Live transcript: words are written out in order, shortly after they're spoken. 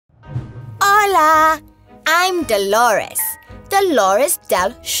Hola! I'm Delores. Delores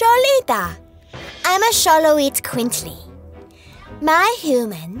del Xolita. I'm a Xoloitzcuintle. My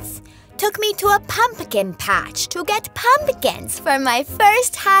humans took me to a pumpkin patch to get pumpkins for my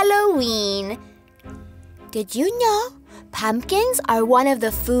first Halloween. Did you know pumpkins are one of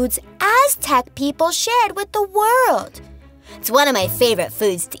the foods Aztec people shared with the world? It's one of my favorite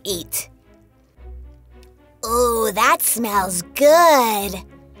foods to eat. Ooh, that smells good.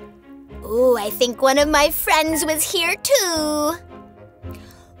 Ooh, I think one of my friends was here too.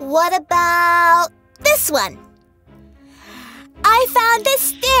 What about this one? I found this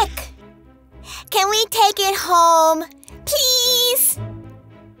stick. Can we take it home, please?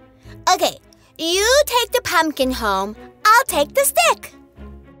 Okay, you take the pumpkin home. I'll take the stick.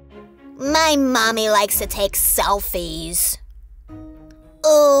 My mommy likes to take selfies.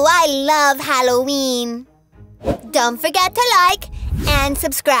 Ooh, I love Halloween. Don't forget to like and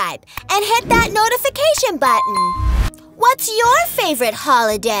subscribe and hit that notification button. What's your favorite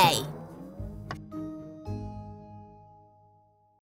holiday?